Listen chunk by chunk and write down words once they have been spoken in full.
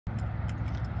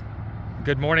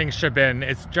Good morning, Shabin.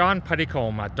 It's John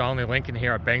Puttycombe at Donnelly Lincoln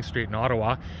here at Bank Street in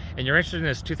Ottawa, and you're interested in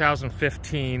this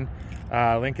 2015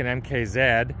 Lincoln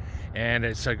MKZ, and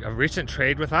it's a recent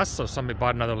trade with us, so somebody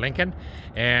bought another Lincoln,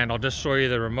 and I'll just show you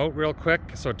the remote real quick.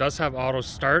 So it does have auto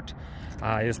start.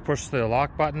 You just push the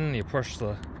lock button, you push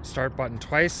the start button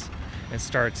twice, it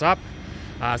starts up.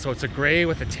 So it's a gray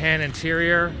with a tan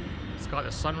interior. It's got a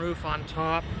sunroof on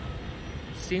top.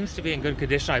 Seems to be in good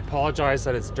condition. I apologize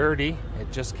that it's dirty.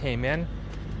 It just came in.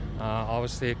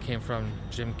 Obviously it came from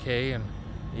Jim K in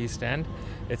East End.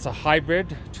 It's a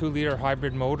hybrid, 2-liter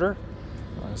hybrid motor.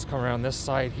 Let's come around this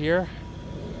side here.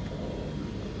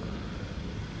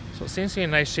 So it seems to be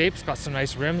in nice shape. It's got some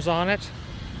nice rims on it.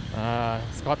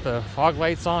 It's got the fog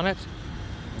lights on it.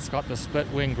 It's got the split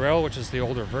wing grille, which is the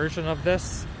older version of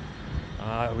this.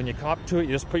 When you come up to it,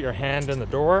 you just put your hand in the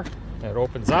door and it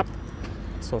opens up.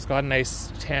 So it's got a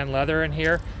nice tan leather in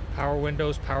here, power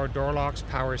windows, power door locks,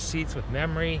 power seats with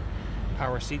memory,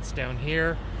 power seats down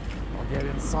here. I'll get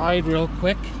inside real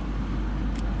quick.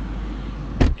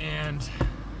 And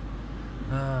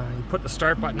you put the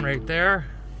start button right there.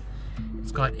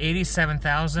 It's got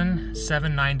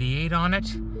 87,798 on it.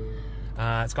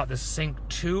 It's got this Sync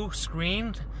 2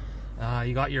 screen.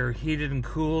 You got your heated and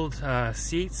cooled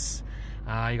seats.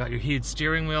 You got your heated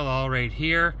steering wheel all right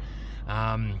here.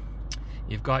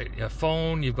 You've got a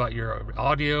phone, you've got your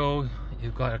audio,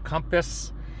 you've got a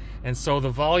compass, and so the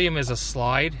volume is a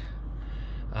slide,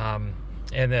 and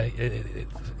the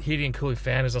heating and cooling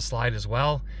fan is a slide as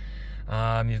well.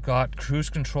 You've got cruise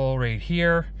control right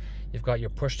here. You've got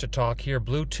your push to talk here,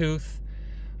 Bluetooth.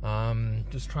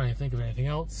 Just trying to think of anything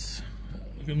else.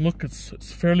 You can look,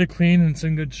 it's fairly clean and it's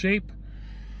in good shape.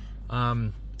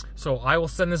 So I will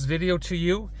send this video to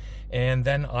you, and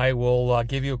then I will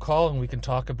give you a call and we can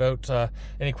talk about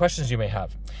any questions you may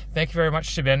have. Thank you very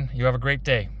much, Shabin. You have a great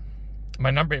day.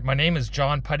 My name is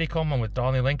John Puttycombe. I'm with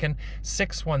Donnelly Lincoln,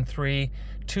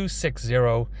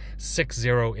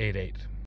 613-260-6088.